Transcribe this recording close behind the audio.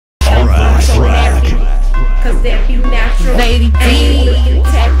cause that be natural. Lady D, ain't looking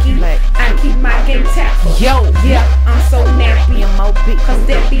tacky, I keep my game tactful. Yo, yeah, I'm so nappy, cause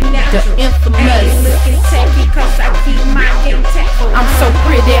that be natural. The infamous, ain't looking tacky, cause I keep my game tactful. I'm so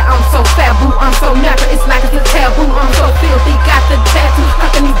pretty, I'm so fat, boo, I'm so natural, it's like it's a taboo. I'm so filthy, got the tattoo,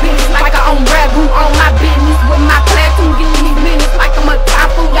 hucking these bitches like I own ragu. On my business with my platoon, getting these minutes like I'm a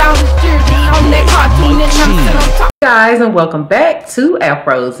typhoon. Y'all this jersey on that cartoon, and I'm still on top. Guys, and welcome back to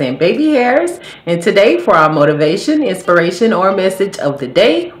Airfros and Babyhairs. And today, for our motivation, inspiration, or message of the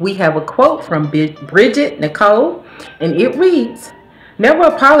day, we have a quote from Bridget Nicole, and it reads, "Never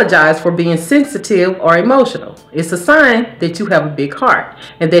apologize for being sensitive or emotional. It's a sign that you have a big heart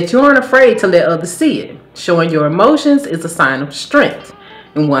and that you aren't afraid to let others see it. Showing your emotions is a sign of strength."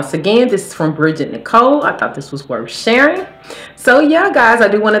 And once again, this is from Bridget Nicole. I thought this was worth sharing. So yeah, guys, I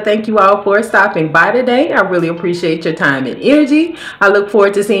do want to thank you all for stopping by today. I really appreciate your time and energy. I look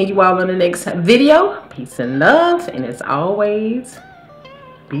forward to seeing you all in the next video. Peace and love. And as always,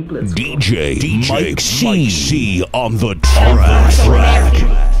 be blessed. DJ Mike C on the track.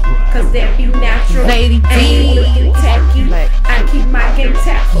 Cause that be natural. Lady D, ain't looking tacky, I keep my game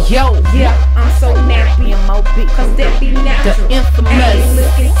tactful. yo, yeah, I'm so nappy, cause that be natural. the infamous, ain't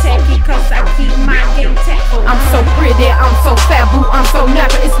looking tacky, cause I keep my game tactful. I'm so pretty, I'm so fat, boo, I'm so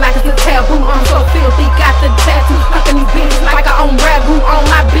natural, it's like it's a taboo. I'm so filthy, got the tattoo, hucking these bitches like I own ragu. On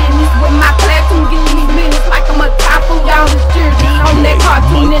my business with my platoon, getting these minutes like I'm a typhoon. Y'all this jersey on that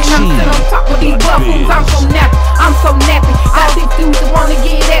cartoon, and I'm still on top of these buffaloes. I'm so nappy, I'm so nappy. All these dudes that wanna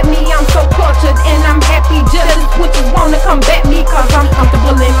get at me, I'm so cultured and I'm happy. Jealous witches wanna come back me, cause I'm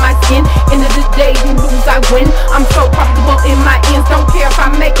comfortable in my skin. End of the day, you lose, I win. I'm so comfortable in my ends. Don't care if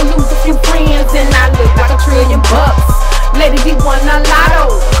I make or lose a few friends, and I look like $1 trillion. Lady D won a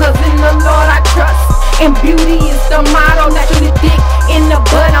lotto, cause in the Lord I trust, and beauty is the motto. Naturally thick in the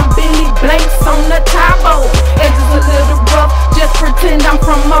bud, I'm Billy Blanks on the Tabo. Edges a little rough, just pretend I'm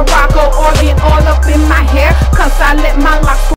from Morocco. Or get all up in my hair, cause I let my